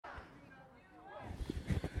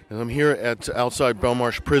And I'm here at outside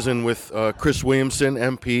Belmarsh Prison with Chris Williamson,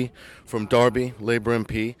 MP from Derby, Labour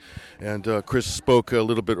MP. And Chris spoke a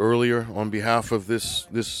little bit earlier on behalf of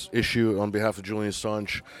this issue, on behalf of Julian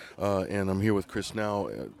Assange. And I'm here with Chris now.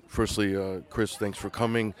 Firstly, Chris, thanks for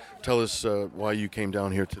coming. Tell us why you came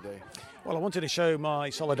down here today. Well, I wanted to show my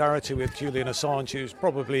solidarity with Julian Assange, who's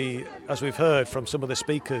probably, as we've heard from some of the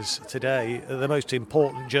speakers today, the most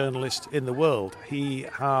important journalist in the world. He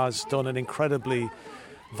has done an incredibly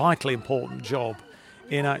vitally important job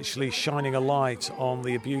in actually shining a light on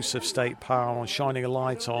the abuse of state power, on shining a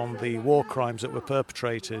light on the war crimes that were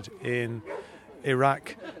perpetrated in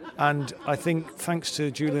Iraq. And I think thanks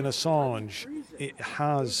to Julian Assange, it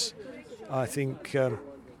has, I think,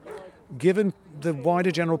 given the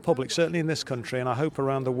wider general public, certainly in this country and I hope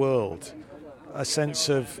around the world, a sense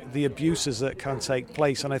of the abuses that can take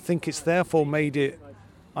place. And I think it's therefore made it,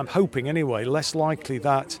 I'm hoping anyway, less likely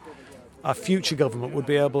that a future government would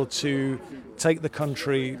be able to take the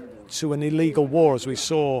country to an illegal war, as we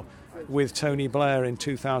saw with Tony Blair in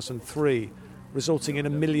 2003, resulting in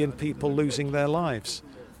 1 million people losing their lives.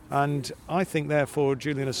 And I think, therefore,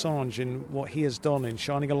 Julian Assange, in what he has done in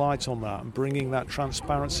shining a light on that and bringing that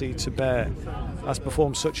transparency to bear, has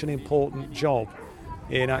performed such an important job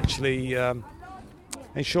in actually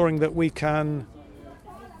ensuring that we can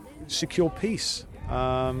secure peace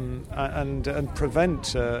and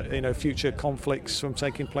prevent future conflicts from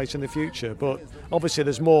taking place in the future. But obviously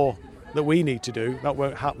there's more that we need to do. That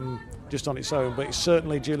won't happen just on its own, but it's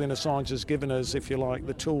certainly Julian Assange has given us, if you like,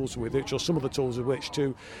 the tools with which, or some of the tools with which,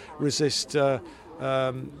 to resist future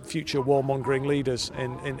warmongering leaders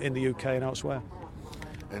in the UK and elsewhere.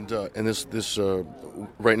 And this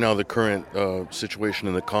right now, the current situation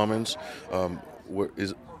in the Commons, who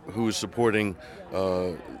is supporting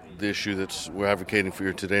the issue that we're advocating for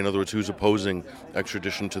here today? In other words, who's opposing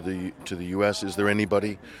extradition to the U.S.? Is there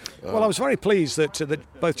anybody? Well, I was very pleased that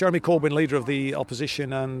both Jeremy Corbyn, leader of the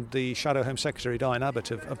opposition, and the Shadow Home Secretary, Diane Abbott,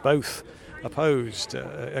 have both opposed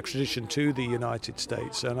extradition to the United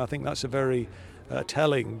States. And I think that's a very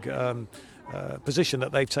telling position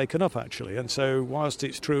that they've taken up, actually. And so whilst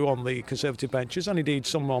it's true on the Conservative benches, and indeed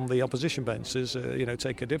some on the opposition benches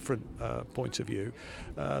take a different point of view,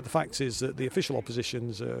 the fact is that the official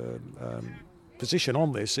opposition's position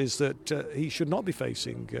on this is that he should not be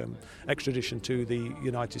facing extradition to the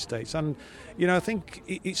United States. And I think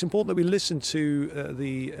it's important that we listen to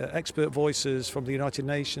the expert voices from the United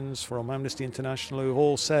Nations, from Amnesty International, who have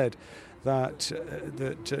all said that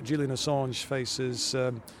Julian Assange faces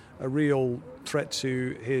a real threat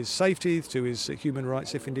to his safety, to his human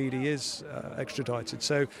rights, if indeed he is extradited.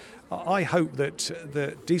 So I hope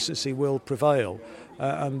that decency will prevail,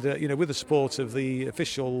 and with the support of the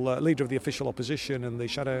official leader of the official opposition and the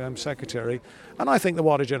Shadow Home Secretary, and I think the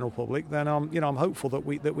wider general public, then I'm hopeful that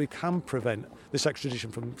we can prevent this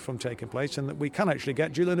extradition from taking place, and that we can actually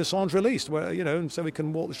get Julian Assange released, and so we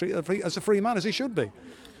can walk the street as a free man, as he should be.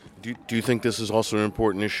 Do you think this is also an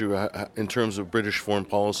important issue in terms of British foreign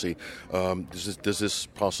policy? Does this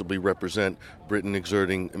possibly represent Britain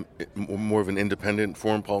exerting more of an independent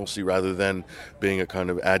foreign policy rather than being a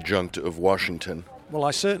kind of adjunct of Washington? Well,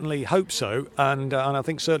 I certainly hope so, and I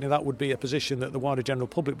think certainly that would be a position that the wider general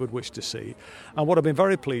public would wish to see. And what I've been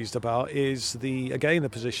very pleased about is the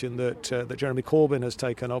position that Jeremy Corbyn has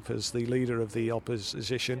taken up as the leader of the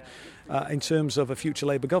opposition in terms of a future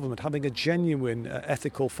Labour government having a genuine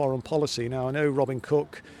ethical foreign policy. Now, I know Robin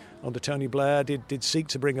Cook under Tony Blair did seek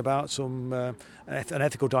to bring about some an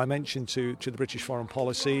ethical dimension to the British foreign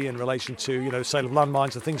policy in relation to sale of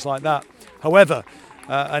landmines and things like that. However,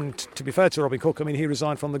 and to be fair to Robin Cook, he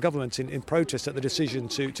resigned from the government in protest at the decision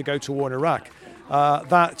to go to war in Iraq.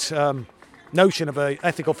 That notion of an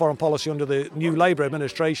ethical foreign policy under the new Labour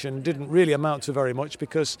administration didn't really amount to very much,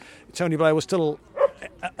 because Tony Blair was still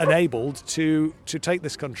enabled to take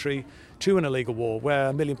this country to an illegal war where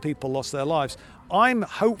 1 million people lost their lives. I'm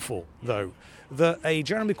hopeful, though, that a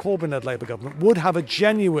Jeremy Corbyn-led Labour government would have a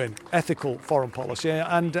genuine ethical foreign policy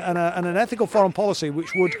and an ethical foreign policy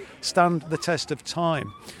which would stand the test of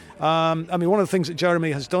time. One of the things that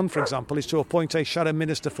Jeremy has done, for example, is to appoint a shadow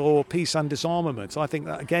minister for peace and disarmament. I think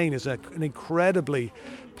that, again, is an incredibly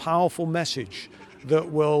powerful message that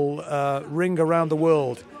will ring around the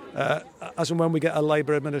world as and when we get a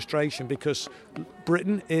Labour administration, because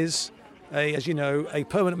Britain is, as you know, a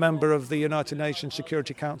permanent member of the United Nations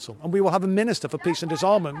Security Council, and we will have a minister for peace and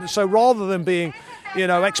disarmament. So rather than being,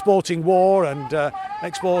 exporting war and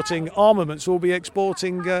exporting armaments, we'll be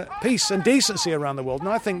exporting peace and decency around the world. And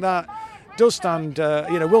I think that does stand,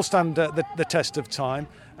 will stand the test of time.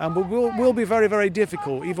 and will be very, very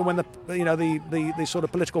difficult, even when the sort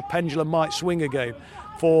of political pendulum might swing again,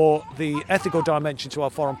 for the ethical dimension to our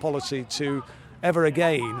foreign policy to ever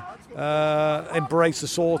again embrace the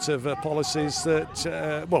sort of policies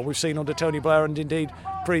that we've seen under Tony Blair and indeed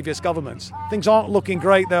previous governments. Things aren't looking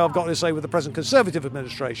great, though, I've got to say, with the present Conservative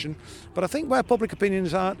administration, but I think where public opinion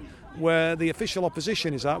is at, where the official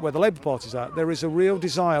opposition is at, where the Labour Party is at, there is a real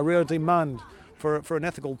desire, a real demand for an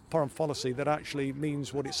ethical foreign policy that actually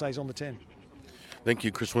means what it says on the tin. Thank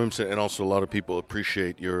you, Chris Williamson, and also a lot of people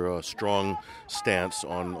appreciate your strong stance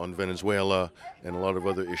on Venezuela and a lot of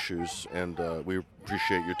other issues, and we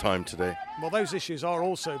appreciate your time today. Well, those issues are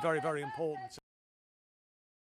also very, very important.